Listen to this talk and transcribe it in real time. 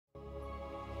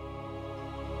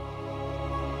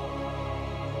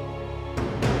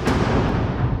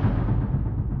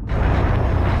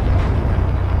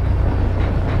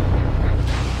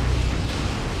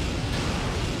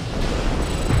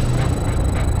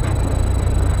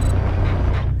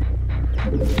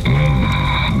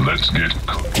Let's get ready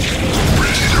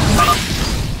to rock.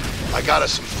 I got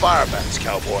us some fire bats,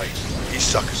 cowboy. These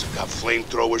suckers have got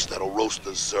flamethrowers that'll roast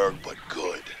the Zerg, but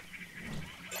good.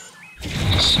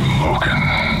 Smoking.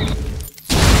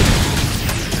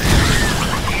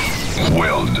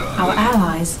 Well done. Our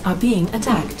allies are being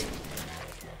attacked.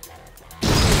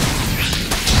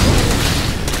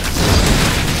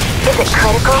 Is it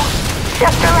critical?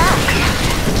 Just relax.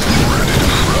 Ready to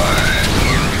fry.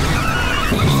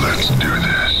 Let's do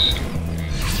this.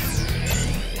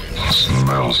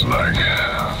 Smells like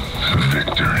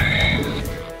victory.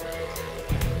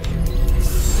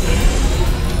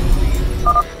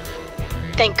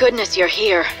 Thank goodness you're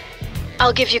here.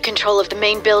 I'll give you control of the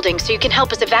main building so you can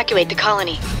help us evacuate the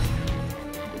colony.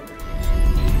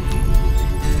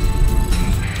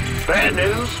 Bad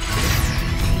news?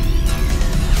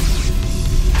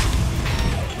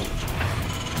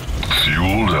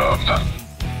 Fueled up.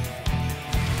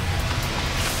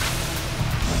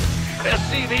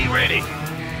 SCV ready.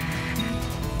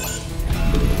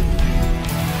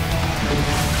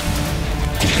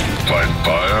 Fight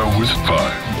fire with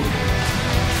fire.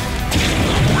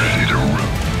 Ready to run.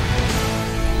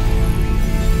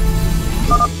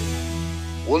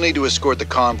 We'll need to escort the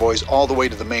convoys all the way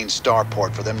to the main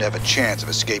starport for them to have a chance of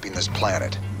escaping this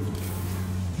planet.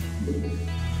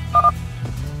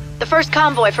 The first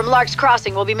convoy from Lark's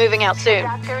Crossing will be moving out soon.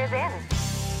 Doctor is in.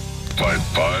 Fight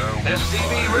fire with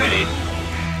SCV fire. ready.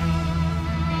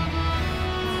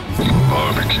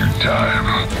 Barbecue time.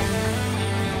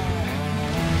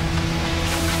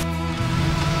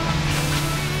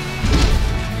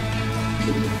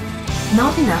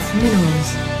 Not enough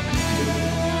minerals.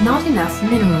 Not enough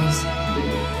minerals.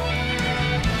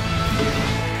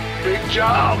 Big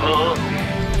job, huh?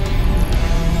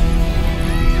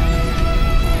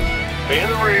 In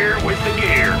the rear with the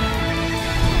gear.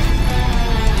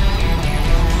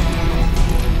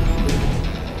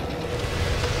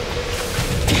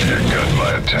 You got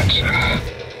my attention.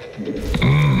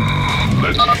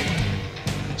 Let's...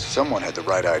 Someone had the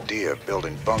right idea of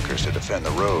building bunkers to defend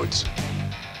the roads.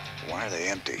 Why are they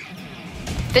empty?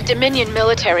 The Dominion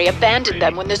military abandoned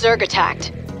them when the Zerg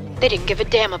attacked. They didn't give a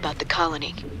damn about the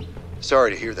colony.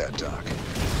 Sorry to hear that, Doc.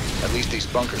 At least these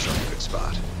bunkers are in a good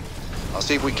spot. I'll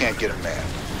see if we can't get them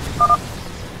manned.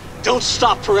 Don't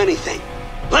stop for anything.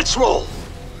 Let's roll.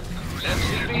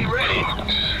 SCV ready.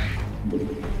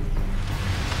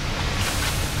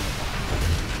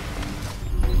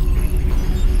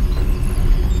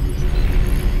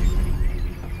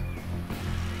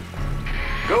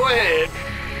 Go ahead.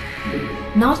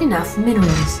 Not enough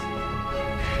minerals.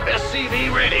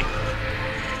 SCV ready.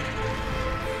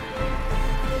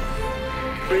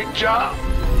 Big job.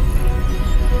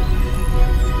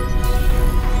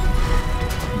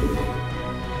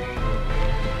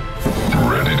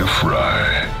 Ready to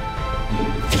fry.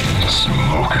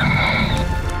 Smoking.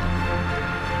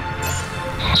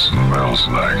 Smells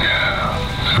like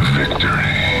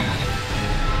victory.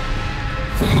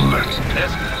 Let's do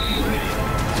this.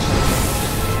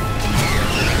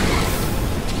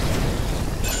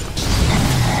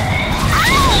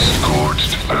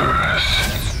 Scorched earth.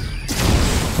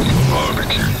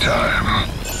 Barbecue time.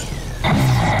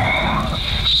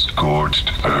 Scorched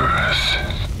earth.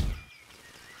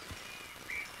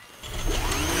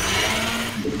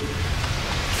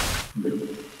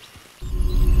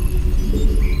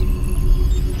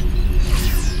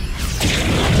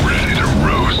 Ready to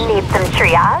roast. Need some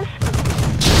triage?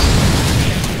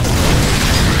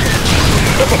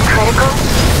 Is it critical?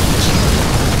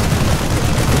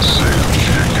 Say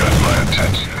you got my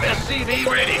attention. SCV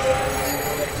ready.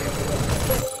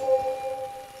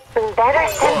 Better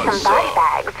send some body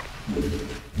bags.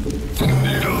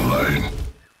 Need a light.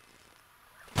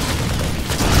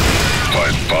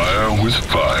 Fight fire with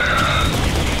fire.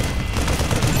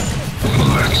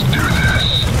 Let's do this.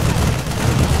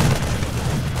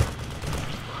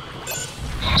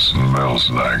 Smells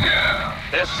like...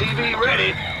 SCV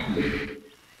ready.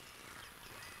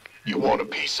 You want a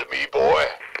piece of me, boy?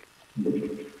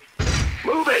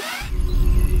 Move it.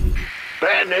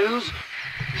 Bad news?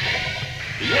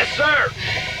 Yes, sir.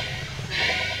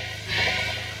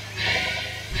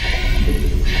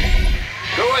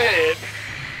 Go ahead.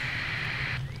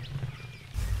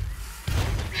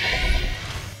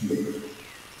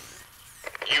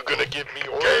 You gonna give me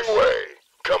orders? Gangway,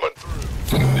 coming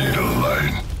through. Need a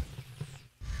light.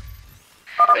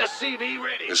 SCV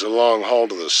ready. It's a long haul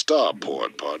to the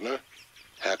starport, partner.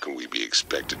 How can we be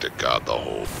expected to guard the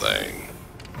whole thing?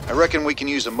 I reckon we can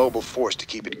use a mobile force to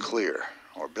keep it clear,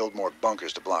 or build more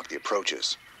bunkers to block the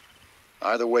approaches.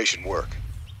 Either way should work.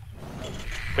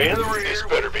 In the rear. This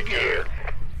better be good.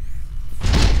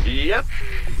 Yep.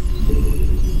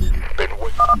 Been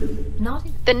waiting. Not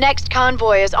en- The next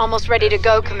convoy is almost ready to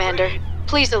go, Commander.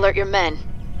 Please alert your men.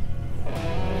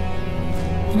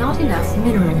 Not enough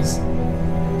minerals.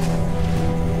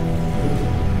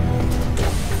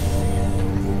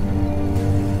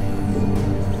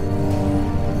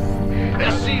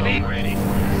 SCV ready.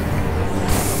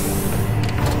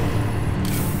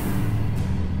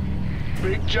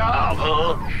 Big job,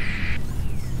 huh?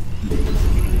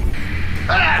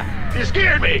 Ah! You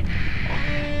scared me!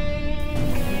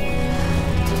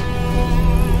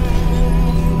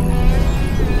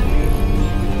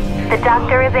 The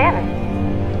doctor is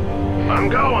in. I'm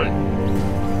going.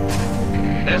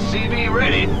 SCV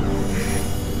ready.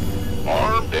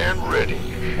 Armed and ready.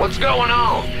 What's going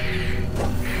on?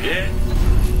 Yeah.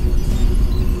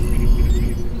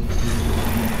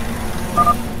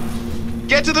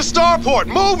 Get to the starport!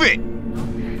 Move it!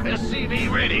 SCV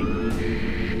ready.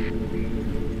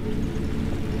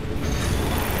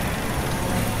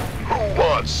 Who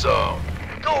wants some?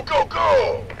 Go, go,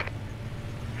 go!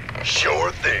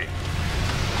 Sure thing.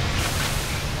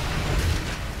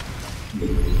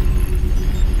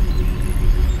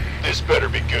 This better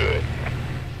be good.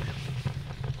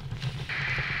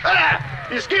 Ah!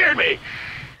 You scared me!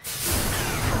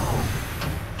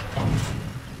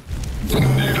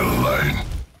 Need a light.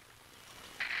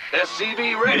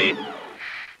 SCV ready.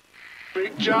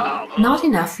 Big job. Not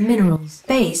enough minerals.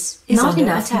 Base is Not under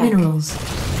enough attack. minerals.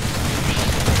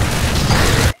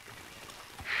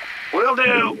 Will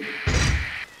do.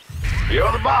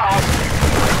 You're the boss.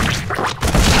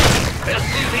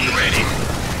 SCV ready.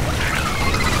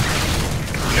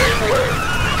 Gangway,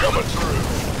 coming through.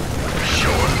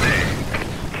 Sure thing.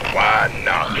 Why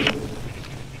not?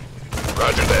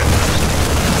 Roger that.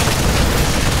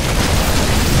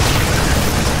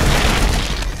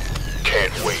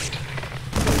 Can't wait.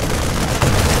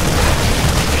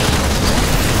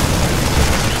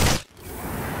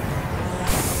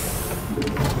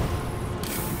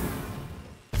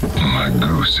 My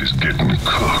goose is getting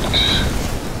cooked.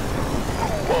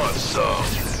 Who wants some?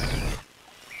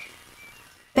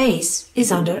 Base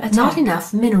is under attack. Not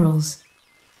enough minerals.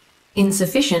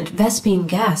 Insufficient Vespine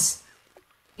gas.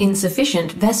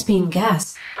 Insufficient Vespine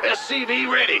gas.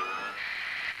 SCV ready.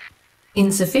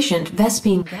 Insufficient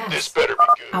Vespine This gas. better be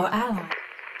good. Our ally.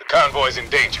 The convoy's in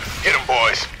danger. Get 'em,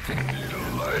 boys. Need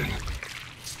a light.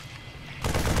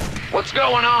 What's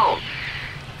going on?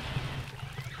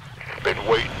 Been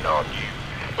waiting on you.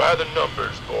 By the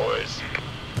numbers, boys.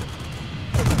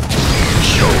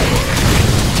 Sure.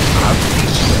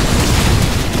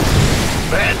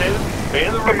 Bad news.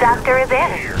 In the The rear. doctor is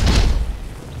in.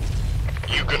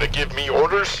 You gonna give me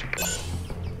orders?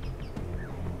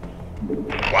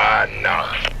 Why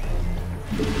not?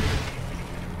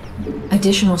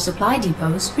 Additional supply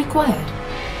depots required.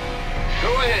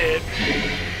 Go ahead.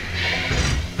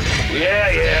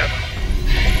 Yeah.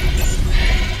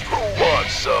 Who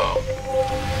wants some?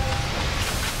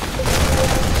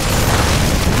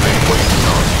 Been waiting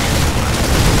on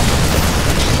you.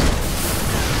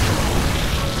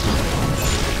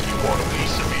 You want a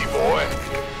piece of me, boy?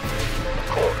 Of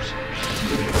course.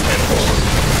 And more.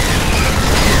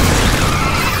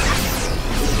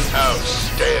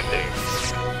 Outstanding.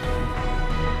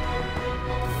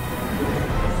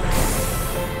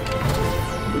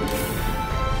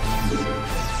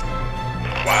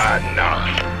 Why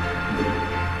not?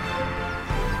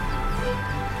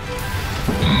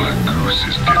 My goose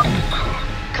is getting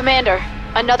cooked. Commander,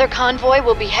 another convoy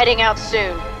will be heading out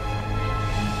soon.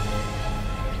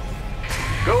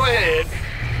 Go ahead.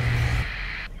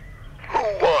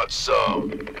 Who wants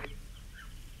some?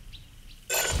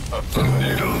 I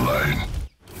need a light.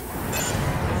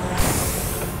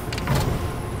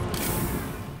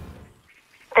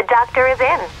 The doctor is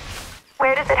in.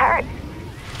 Where does it hurt?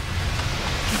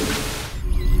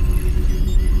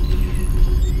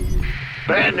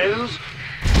 Bad news.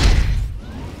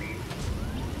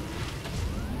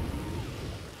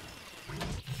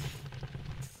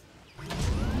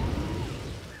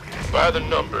 By the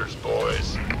numbers,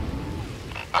 boys.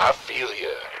 I feel ya.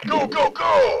 Go, go,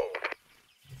 go!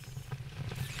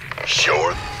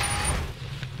 Sure.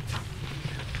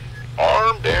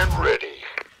 Armed and ready.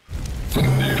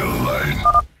 Need a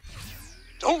light.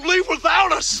 Don't leave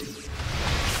without us!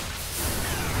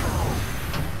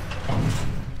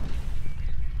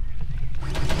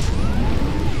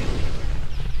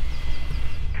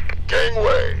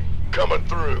 Gangway, coming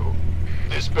through.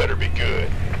 This better be good.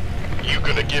 You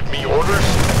gonna give me orders?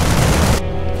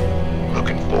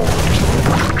 Looking forward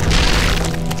to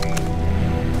it.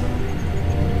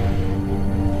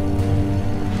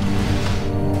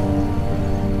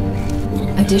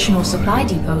 Additional supply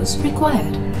depots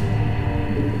required.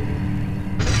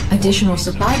 Additional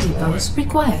supply depots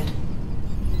required.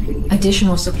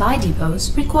 Additional supply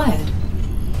depots required.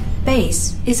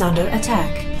 Base is under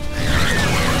attack.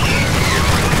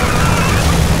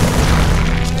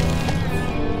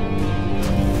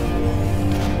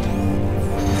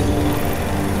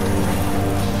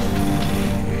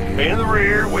 In the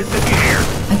rear with the gear.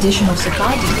 Additional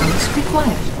supply depots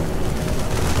required.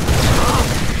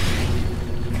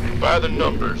 By the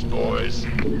numbers, boys.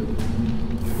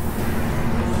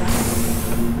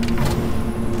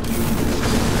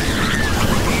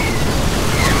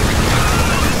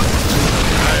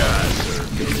 Aye, aye, sir.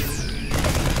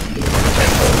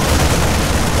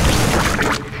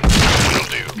 Will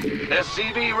do.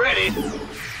 SCV ready.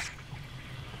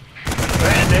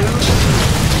 Bad news?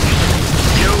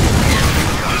 Yo,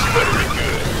 this better be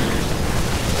good.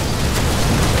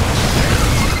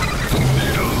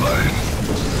 Need a line.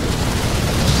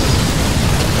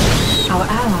 Our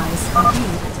allies are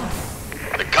being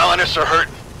attacked. The colonists are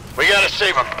hurting. We gotta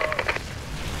save them.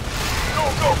 Go,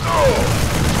 go, go!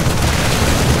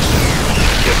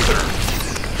 Yes, sir.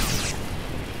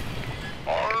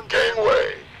 Arm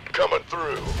gangway. Coming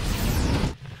through.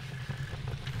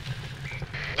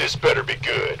 This better be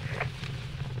good.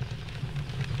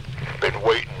 Been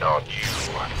waiting on you.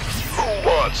 Who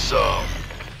wants some?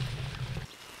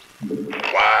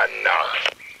 Why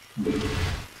not?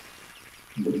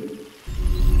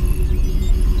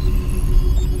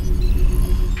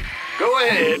 Go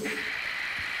ahead.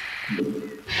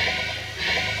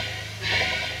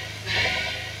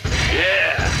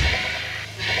 Yeah.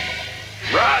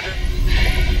 Roger.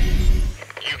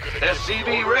 You gonna give me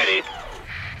SCV orders? ready.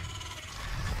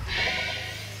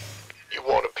 You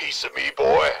want a piece of me,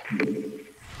 boy?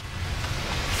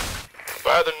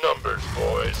 By the numbers,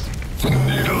 boys.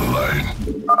 Need a line.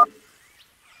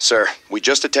 Sir, we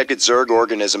just detected Zerg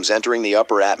organisms entering the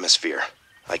upper atmosphere.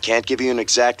 I can't give you an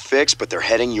exact fix, but they're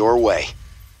heading your way.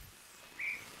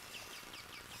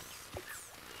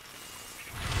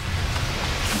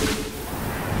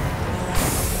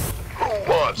 Who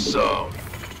wants some?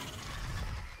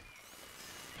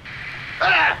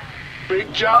 Ah!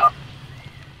 Big job.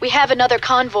 We have another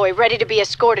convoy ready to be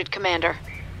escorted, Commander.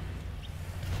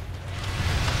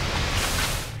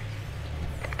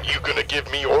 You gonna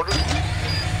give me orders?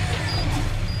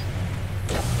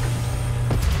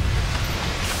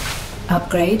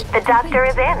 Upgrade. The doctor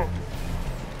is in.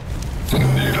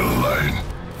 Need a line.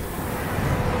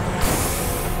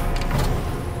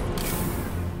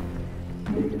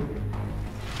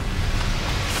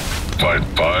 Fight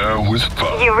fire with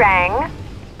fire. You rang?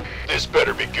 This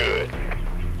better be good.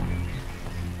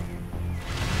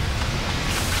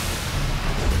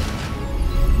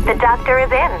 The doctor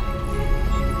is in.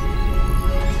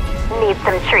 Need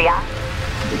some triage?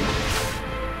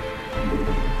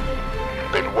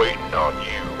 Been waiting on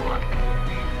you.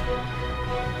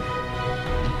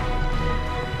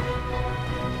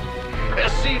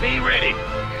 SCV ready.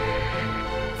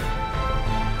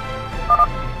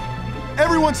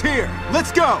 Everyone's here.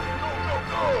 Let's go. Go, go,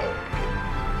 go.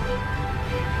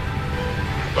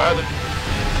 By the...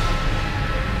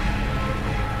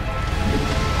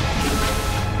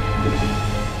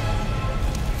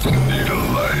 Need a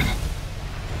line.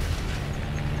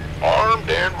 Armed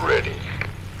and ready.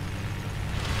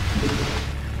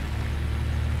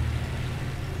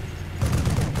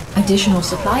 Additional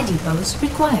supply depots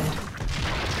required.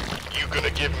 You gonna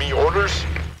give me orders?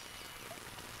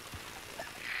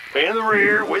 In the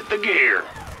rear with the gear.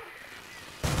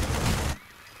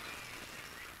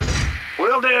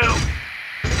 Will do.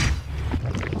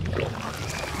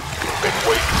 Been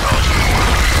waiting on you.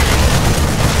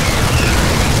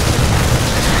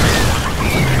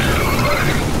 Need a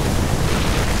line.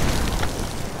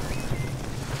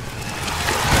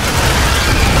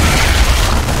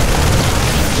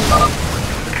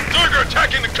 Zerg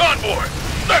attacking the convoy!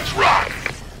 Let's rock!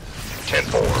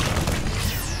 10-4.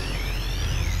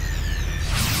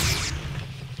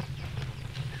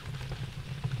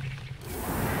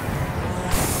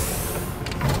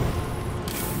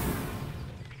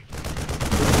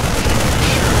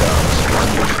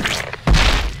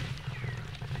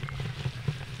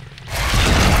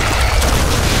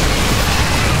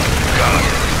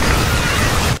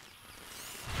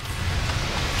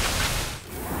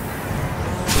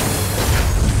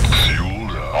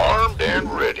 Fueled up. Armed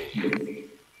and ready.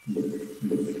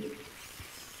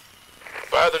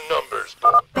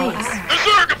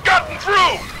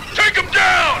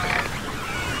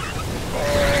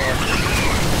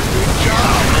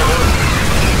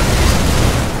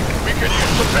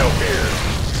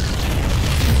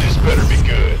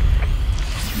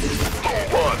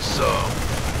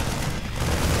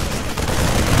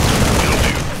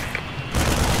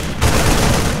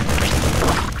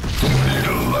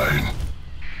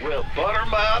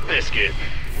 biscuit.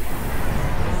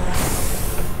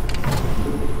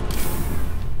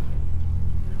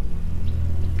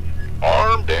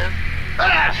 Armed and...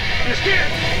 Ah!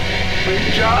 Biscuit!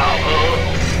 Big job, huh?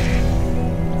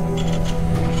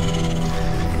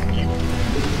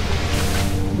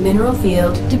 Mineral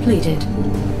field depleted.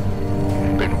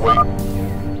 Been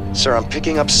waiting. Sir, I'm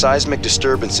picking up seismic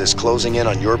disturbances closing in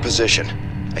on your position.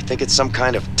 I think it's some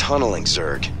kind of tunneling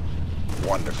Zerg.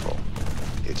 Wonderful.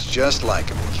 It's just like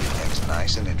him to keep things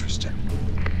nice and interesting.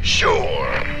 Sure.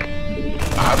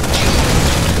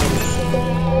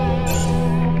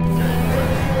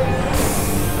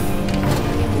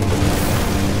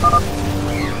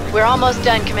 We're almost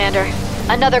done, Commander.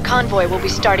 Another convoy will be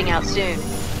starting out soon.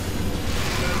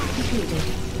 Depleted.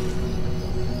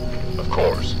 Of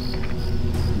course.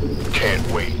 Can't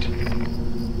wait.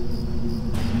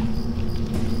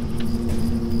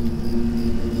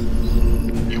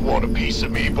 You want a piece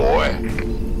of me, boy?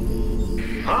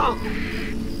 Huh?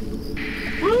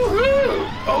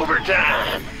 Woohoo!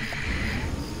 Overtime!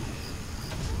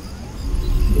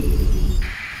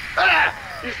 Ah!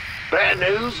 Bad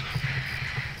news?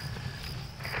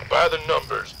 By the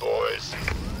numbers, boys.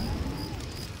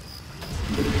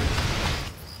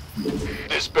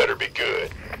 This better be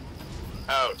good.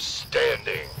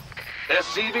 Outstanding.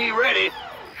 SCV ready.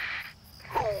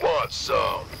 Who wants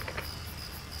some?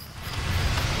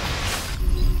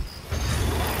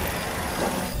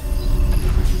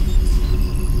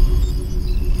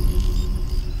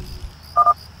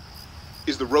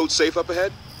 Is the road safe up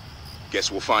ahead?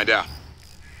 Guess we'll find out.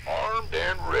 Armed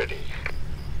and ready.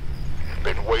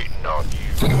 Been waiting on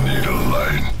you. Need a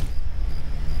light.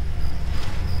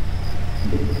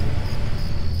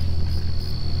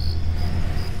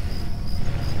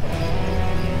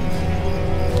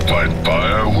 Fight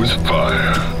fire with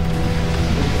fire.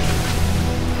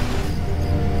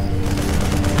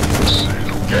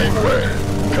 Gangway,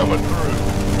 coming through.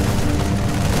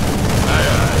 Aye,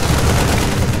 aye.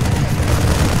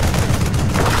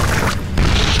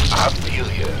 I feel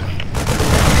ya.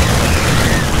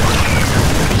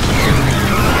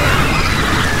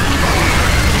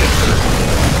 Yes, sir.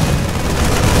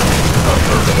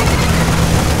 Affirmative.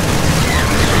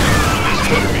 This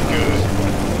better be good.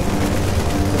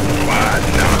 Why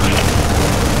not?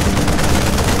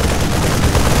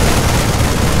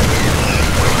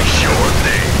 Sure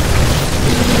thing.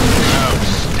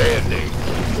 Outstanding.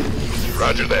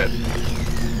 Roger that.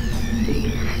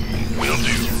 Will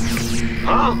do.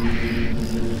 Huh?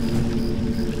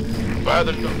 By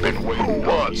the been waiting. Who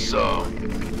wants some?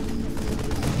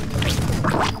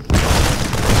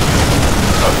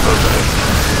 Affirmative.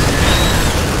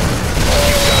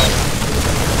 You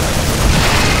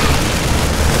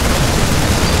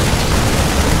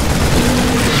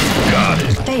got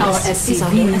it. Got it. Our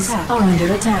SCVs are under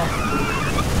attack.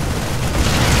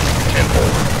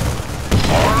 10-4.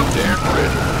 Armed and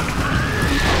ready.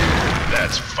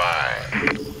 That's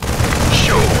fine.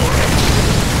 Sure.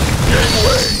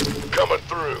 Gangway, coming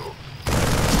through.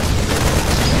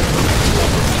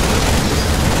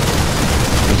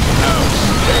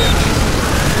 Outstanding.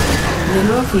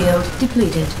 Mineral field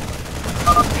depleted.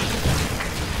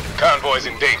 Convoy's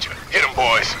in danger. Hit 'em,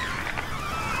 boys.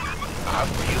 I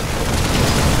feel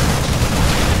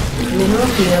Mineral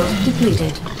field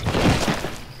depleted.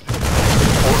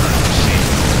 order received.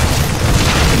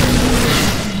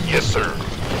 Yes, sir.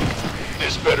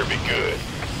 This better be good.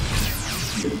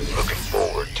 Looking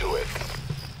forward to it.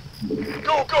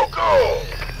 Go, go, go!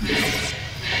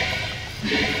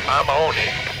 I'm on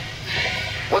it.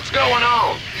 What's going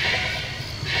on?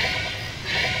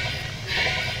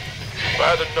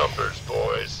 By the numbers,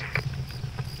 boys.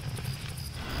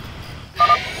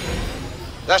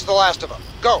 That's the last of them.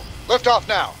 Go! Lift off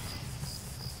now!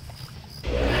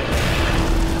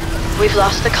 We've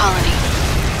lost the colony,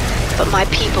 but my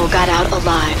people got out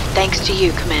alive thanks to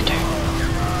you, Commander.